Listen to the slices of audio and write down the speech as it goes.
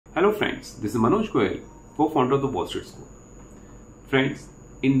Hello friends, this is Manoj Goyal, co-founder of the Wall Street School. Friends,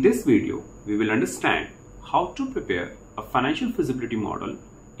 in this video, we will understand how to prepare a financial feasibility model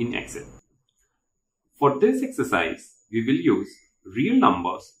in Excel. For this exercise, we will use real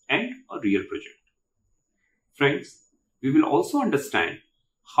numbers and a real project. Friends, we will also understand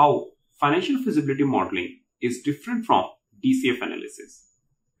how financial feasibility modeling is different from ECF analysis.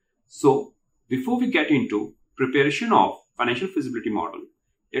 So, before we get into preparation of financial feasibility model,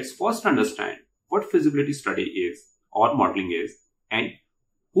 let's first understand what feasibility study is or modeling is and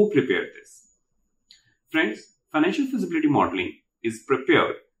who prepared this. Friends, financial feasibility modeling is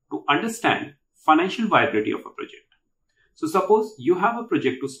prepared to understand financial viability of a project. So suppose you have a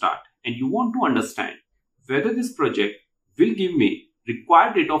project to start and you want to understand whether this project will give me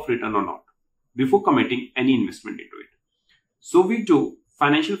required rate of return or not before committing any investment into it. So we do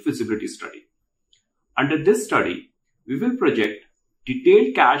financial feasibility study. Under this study, we will project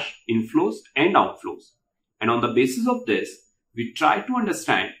detailed cash inflows and outflows, and on the basis of this we try to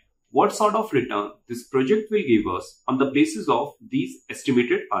understand what sort of return this project will give us on the basis of these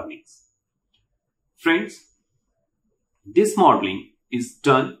estimated earnings. Friends, this modeling is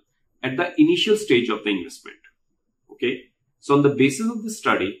done at the initial stage of the investment. Okay, so on the basis of the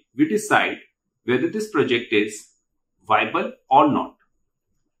study we decide whether this project is viable or not.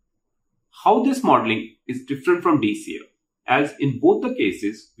 How this modeling is different from DCF? As in both the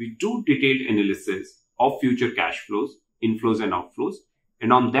cases, we do detailed analysis of future cash flows, inflows and outflows,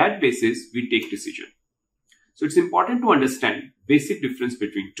 and on that basis, we take decision. So it's important to understand basic difference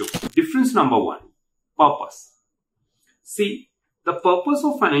between two. Difference number one, purpose. See, the purpose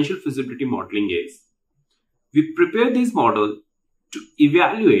of financial feasibility modeling is we prepare this model to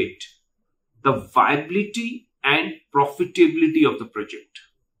evaluate the viability and profitability of the project.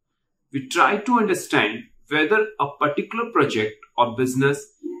 We try to understand whether a particular project or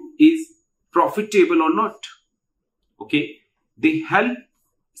business is profitable or not. Okay, they help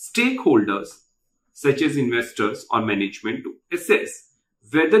stakeholders such as investors or management to assess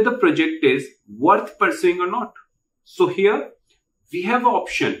whether the project is worth pursuing or not. So here we have an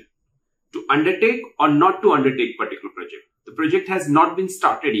option to undertake or not to undertake particular project. The project has not been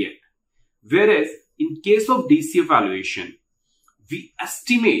started yet. Whereas in case of DC evaluation, we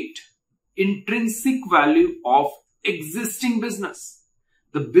estimate intrinsic value of existing business.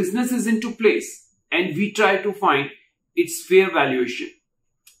 The business is into place and we try to find its fair valuation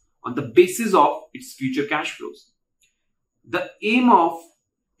on the basis of its future cash flows. The aim of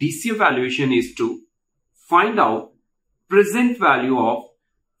DC evaluation is to find out present value of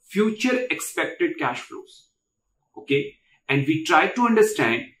future expected cash flows. Okay, and we try to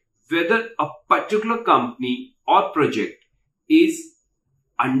understand whether a particular company or project is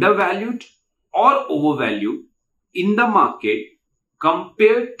undervalued or overvalued in the market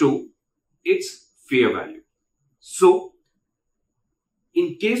compared to its fair value. So,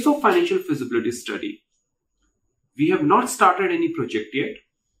 in case of financial feasibility study, we have not started any project yet.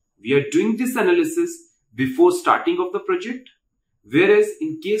 We are doing this analysis before starting of the project. Whereas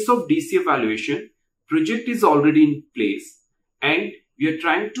in case of DC evaluation, project is already in place and we are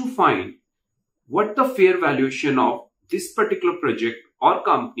trying to find what the fair valuation of this particular project or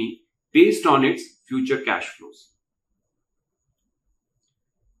company based on its future cash flows.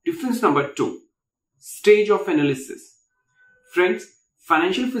 Difference number two, stage of analysis. Friends,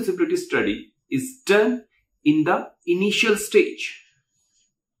 financial feasibility study is done in the initial stage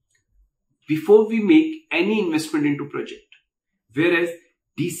before we make any investment into project. Whereas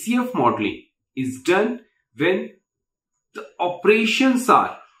DCF modeling is done when the operations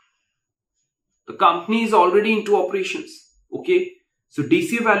are, the company is already into operations. Okay, so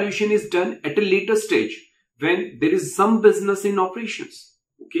DC evaluation is done at a later stage when there is some business in operations.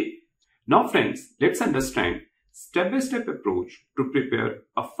 Okay, now friends, let's understand step-by-step approach to prepare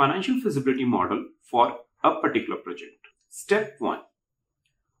a financial feasibility model for a particular project. Step 1,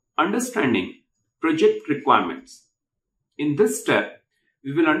 understanding project requirements. In this step,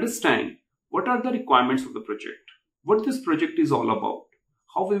 we will understand what are the requirements of the project, what this project is all about,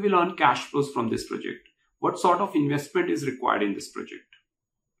 how we will earn cash flows from this project, what sort of investment is required in this project.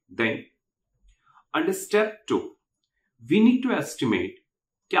 Then, under step 2, we need to estimate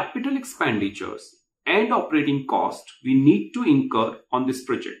capital expenditures and operating cost we need to incur on this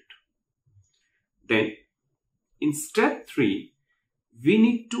project. Then, in step 3, we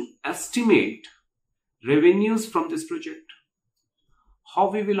need to estimate revenues from this project,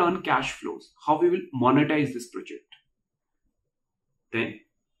 how we will earn cash flows, how we will monetize this project. Then,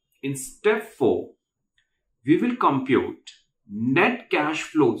 in step 4, we will compute net cash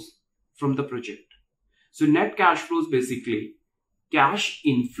flows from the project. So net cash flows basically cash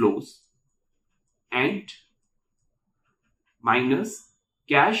inflows and minus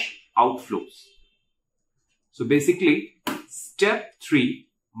cash outflows. So basically step 3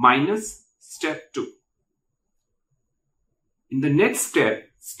 minus step 2. In the next step,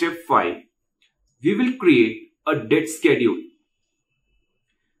 step 5, we will create a debt schedule.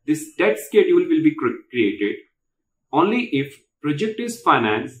 This debt schedule will be created only if project is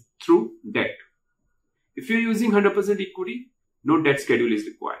financed through debt. If you are using 100% equity, no debt schedule is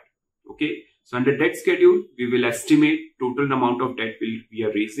required. Okay. So under debt schedule, we will estimate total amount of debt we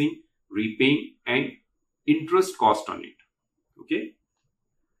are raising, repaying, and interest cost on it. Okay.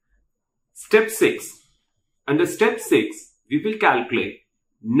 Step 6. Under step 6, we will calculate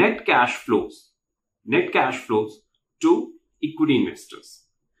net cash flows to equity investors.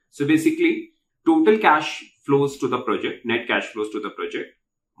 So basically, total cash flows to the project, net cash flows to the project,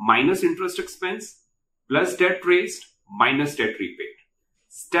 minus interest expense, plus debt raised, minus debt repaid.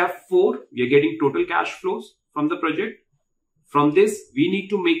 Step 4, we are getting total cash flows from the project. From this, we need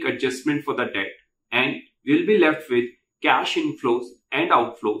to make adjustment for the debt and we will be left with cash inflows and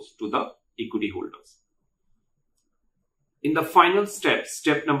outflows to the equity holders. In the final step,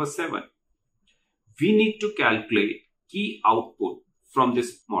 step number 7, we need to calculate key output from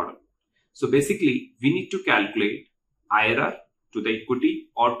this model. So basically, we need to calculate IRR to the equity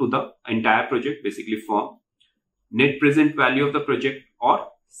or to the entire project, basically firm, net present value of the project or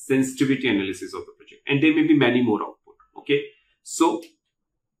sensitivity analysis of the project. And there may be many more output. Okay. So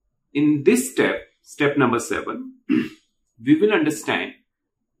in this step, step number 7, we will understand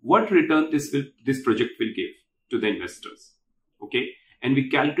what return this project will give to the investors. Okay. And we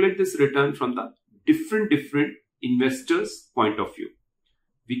calculate this return from the different investors' point of view.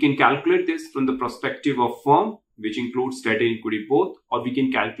 We can calculate this from the perspective of firm, which includes debt and equity both, or we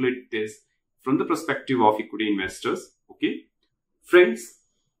can calculate this from the perspective of equity investors. Okay. Friends,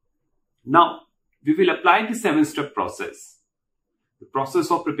 now we will apply the 7-step process, the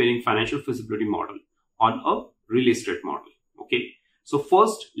process of preparing financial feasibility model on a real estate model. Okay. So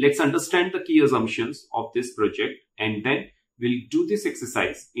first, let's understand the key assumptions of this project and then we'll do this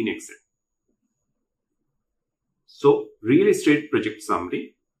exercise in Excel. So, real estate project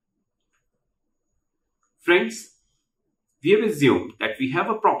summary. Friends, we have assumed that we have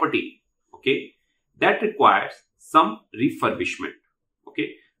a property, okay, that requires some refurbishment.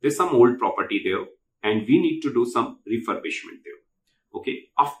 Okay, there's some old property there and we need to do some refurbishment there. Okay,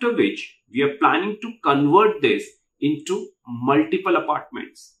 after which we are planning to convert this into multiple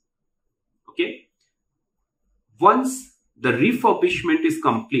apartments. Okay, once the refurbishment is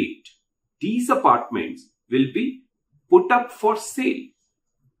complete, these apartments will be put up for sale.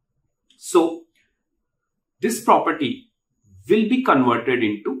 So this property will be converted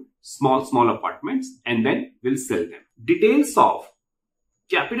into small apartments and then we'll sell them. Details of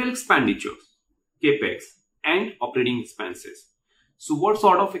capital expenditures, capex, and operating expenses. So what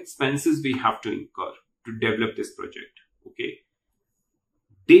sort of expenses we have to incur to develop this project? Okay.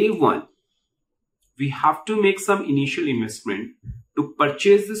 Day 1, we have to make some initial investment to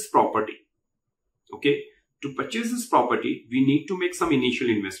purchase this property. Okay. To purchase this property, we need to make some initial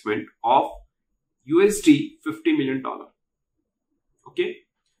investment of USD $50 million. Okay.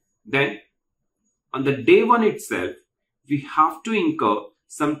 Then on the day 1 itself, we have to incur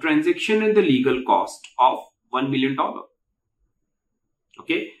some transaction and the legal cost of $1 million.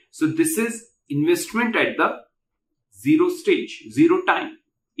 Okay. So this is investment at the zero time,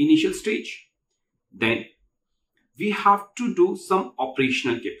 initial stage. Then we have to do some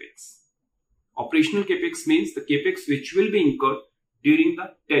operational capex. Operational capex means the capex which will be incurred during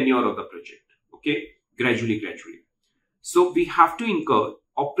the tenure of the project. Okay, gradually. So we have to incur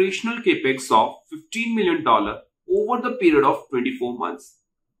operational capex of $15 million over the period of 24 months.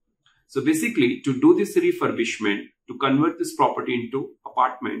 So basically, to do this refurbishment, to convert this property into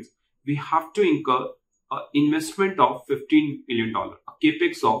apartments, we have to incur an investment of $15 million, a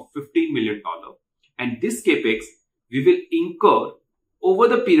capex of $15 million. And this capex we will incur over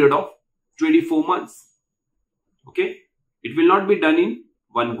the period of 24 months. Okay, it will not be done in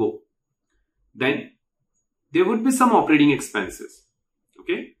one go. Then there would be some operating expenses.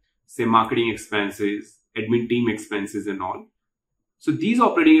 Okay, say marketing expenses, admin team expenses and all. So these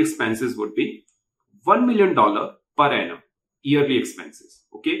operating expenses would be $1 million per annum, yearly expenses.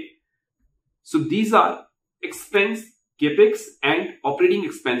 Okay, so these are expense, capex and operating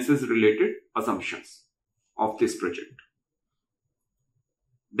expenses related assumptions of this project.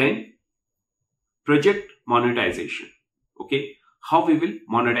 Then project monetization. Okay, how we will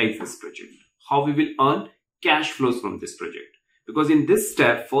monetize this project, how we will earn cash flows from this project. Because in this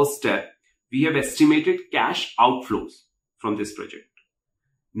step, first step, we have estimated cash outflows from this project.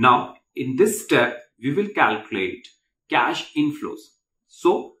 Now, in this step, we will calculate cash inflows.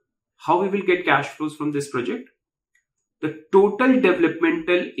 So, how we will get cash flows from this project? The total development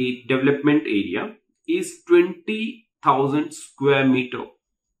area is 20,000 square meter.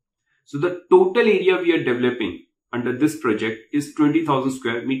 So, the total area we are developing under this project is 20,000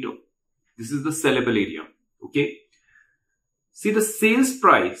 square meter. This is the sellable area. Okay. See, the sales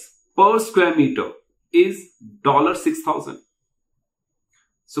price per square meter is $6,000.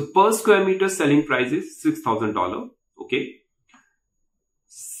 So per square meter selling price is $6,000. Okay.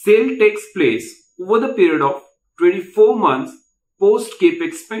 Sale takes place over the period of 24 months post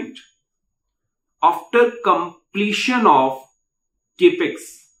capex spent. After completion of capex,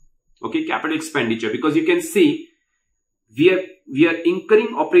 okay, capital expenditure, because you can see we are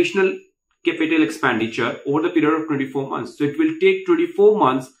incurring operational capital expenditure over the period of 24 months. So it will take 24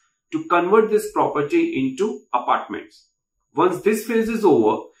 months to convert this property into apartments. Once this phase is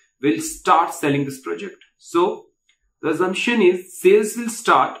over, we'll start selling this project. So the assumption is sales will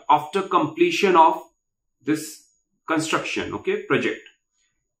start after completion of this construction, okay, project.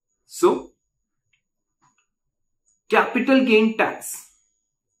 So capital gain tax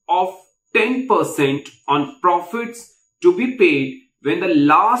of 10% on profits to be paid when the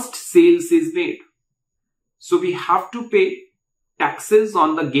last sales is made. So we have to pay taxes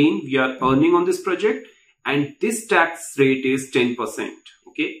on the gain we are earning on this project, and this tax rate is 10%.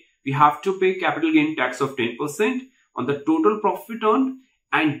 Okay, we have to pay capital gain tax of 10% on the total profit earned,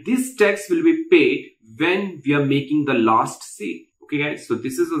 and this tax will be paid when we are making the last sale. Okay guys, so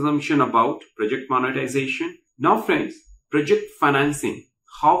this is assumption about project monetization. Now friends, project financing,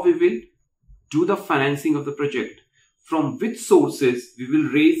 how we will do the financing of the project, from which sources we will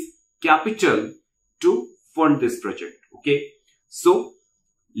raise capital to fund this project. Okay, so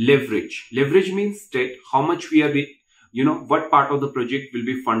leverage means debt, how much we are, what part of the project will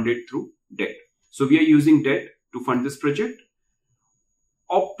be funded through debt. So we are using debt to fund this project.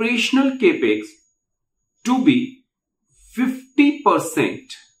 Operational capex to be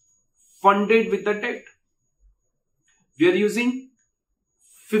 50% funded with the debt. We are using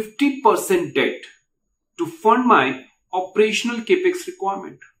 50% debt to fund my operational capex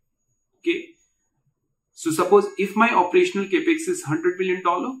requirement. Okay, so suppose if my operational capex is $100 million,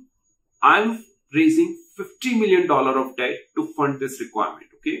 I'm raising $50 million of debt to fund this requirement.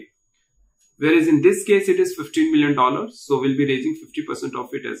 Okay, whereas in this case it is $15 million, so we'll be raising 50%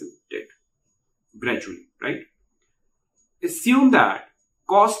 of it as a debt gradually, right? Assume that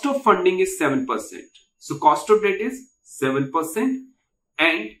cost of funding is 7%. So cost of debt is 7%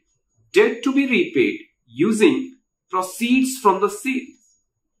 and debt to be repaid using proceeds from the sales.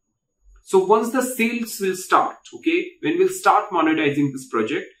 So once the sales will start, okay, when we'll start monetizing this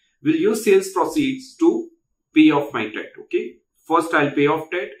project, we'll use sales proceeds to pay off my debt. Okay, first I'll pay off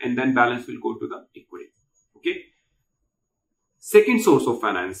debt and then balance will go to the equity. Okay, second source of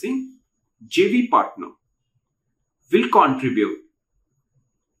financing, JV partner will contribute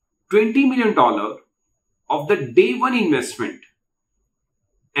 $20 million of the day one investment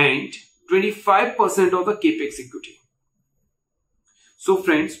and 25% of the capex equity. So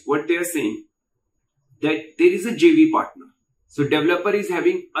friends, what they are saying, that there is a JV partner. So developer is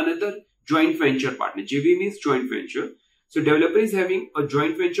having another joint venture partner. JV means joint venture. So developer is having a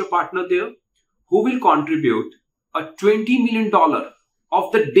joint venture partner there who will contribute a $20 million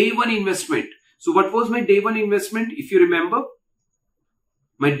of the day one investment. So what was my day one investment? If you remember,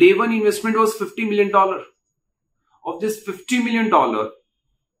 my day one investment was $50 million. Of this $50 million,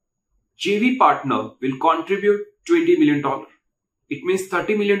 JV partner will contribute $20 million. It means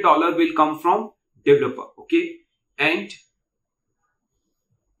 $30 million will come from developer. Okay, and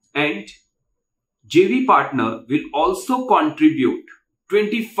JV partner will also contribute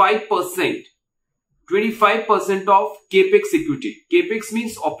 25% of capex equity. Capex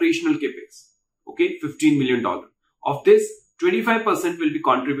means operational capex. Okay, $15 million. Of this, 25% will be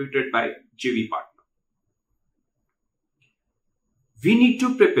contributed by JV partner. We need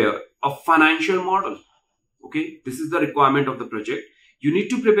to prepare a financial model. Okay, this is the requirement of the project. You need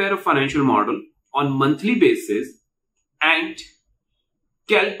to prepare a financial model on monthly basis and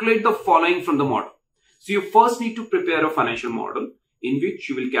calculate the following from the model. So you first need to prepare a financial model in which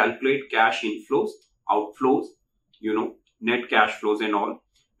you will calculate cash inflows, outflows, net cash flows and all.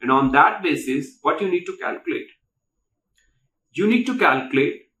 And on that basis, what you need to calculate? You need to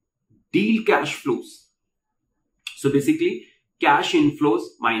calculate deal cash flows. So basically, cash inflows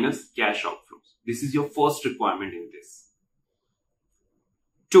minus cash outflows. This is your first requirement in this.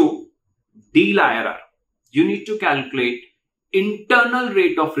 2. Deal IRR. You need to calculate internal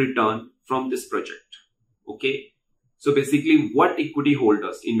rate of return from this project. Okay. So basically what equity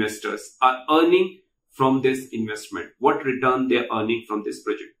holders, investors are earning from this investment, what return they are earning from this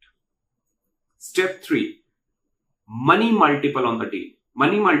project. Step 3, money multiple on the deal.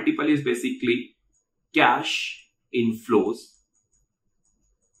 Money multiple is basically cash inflows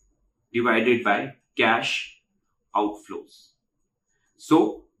divided by cash outflows.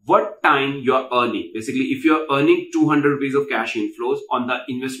 So what time you are earning, basically if you are earning 200 rupees of cash inflows on the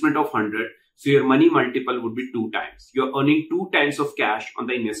investment of 100, so your money multiple would be 2 times. You are earning 2 times of cash on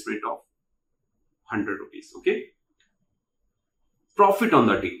the investment of 100 rupees. Okay. Profit on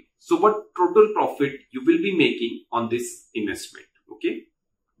the deal. So what total profit you will be making on this investment? Okay.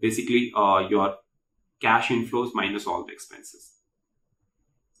 Basically your cash inflows minus all the expenses.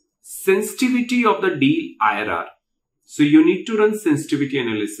 Sensitivity of the deal IRR. So you need to run sensitivity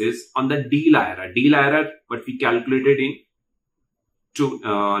analysis on the deal IRR. Deal IRR, what we calculated in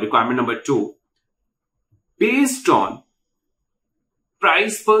requirement number 2, based on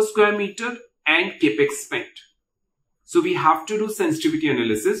price per square meter and capex spent. So we have to do sensitivity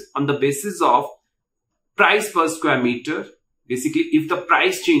analysis on the basis of price per square meter. Basically, if the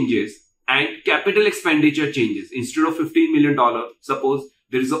price changes and capital expenditure changes, instead of $15 million, suppose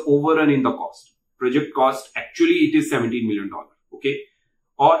there is an overrun in the cost. Project cost, actually it is $17 million. Okay.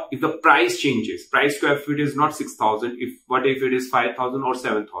 Or if the price changes, price square feet is not 6,000. What if it is 5,000 or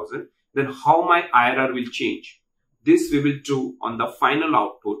 7,000? Then how my IRR will change? This we will do on the final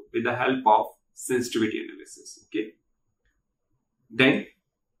output with the help of sensitivity analysis. Okay. Then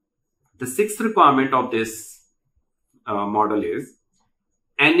the 6th requirement of this model is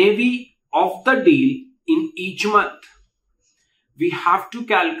NAV of the deal in each month. We have to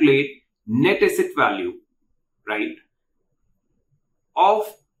calculate net asset value, right,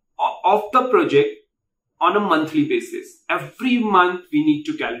 of the project on a monthly basis. Every month we need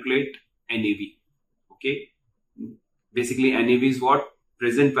to calculate NAV. Okay. Basically NAV is what?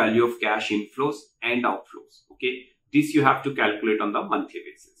 Present value of cash inflows and outflows. Okay. This you have to calculate on the monthly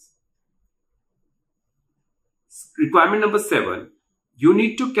basis. Requirement number 7, you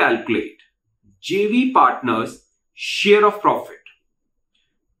need to calculate JV partners' share of profit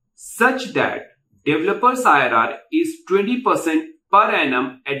such that developer's IRR is 20% per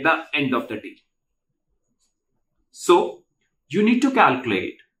annum at the end of the deal. So you need to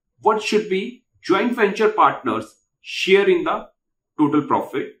calculate what should be joint venture partners' share in the total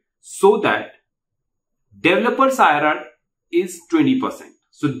profit so that developer's IRR is 20%.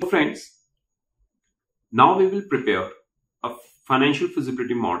 So friends, now we will prepare a financial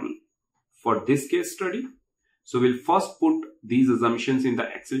feasibility model for this case study. So we'll first put these assumptions in the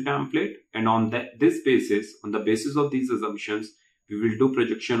Excel template, and on the basis of these assumptions, we will do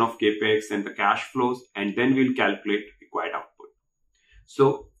projection of capex and the cash flows, and then we'll calculate required output.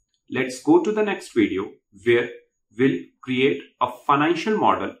 So let's go to the next video where we'll create a financial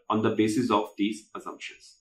model on the basis of these assumptions.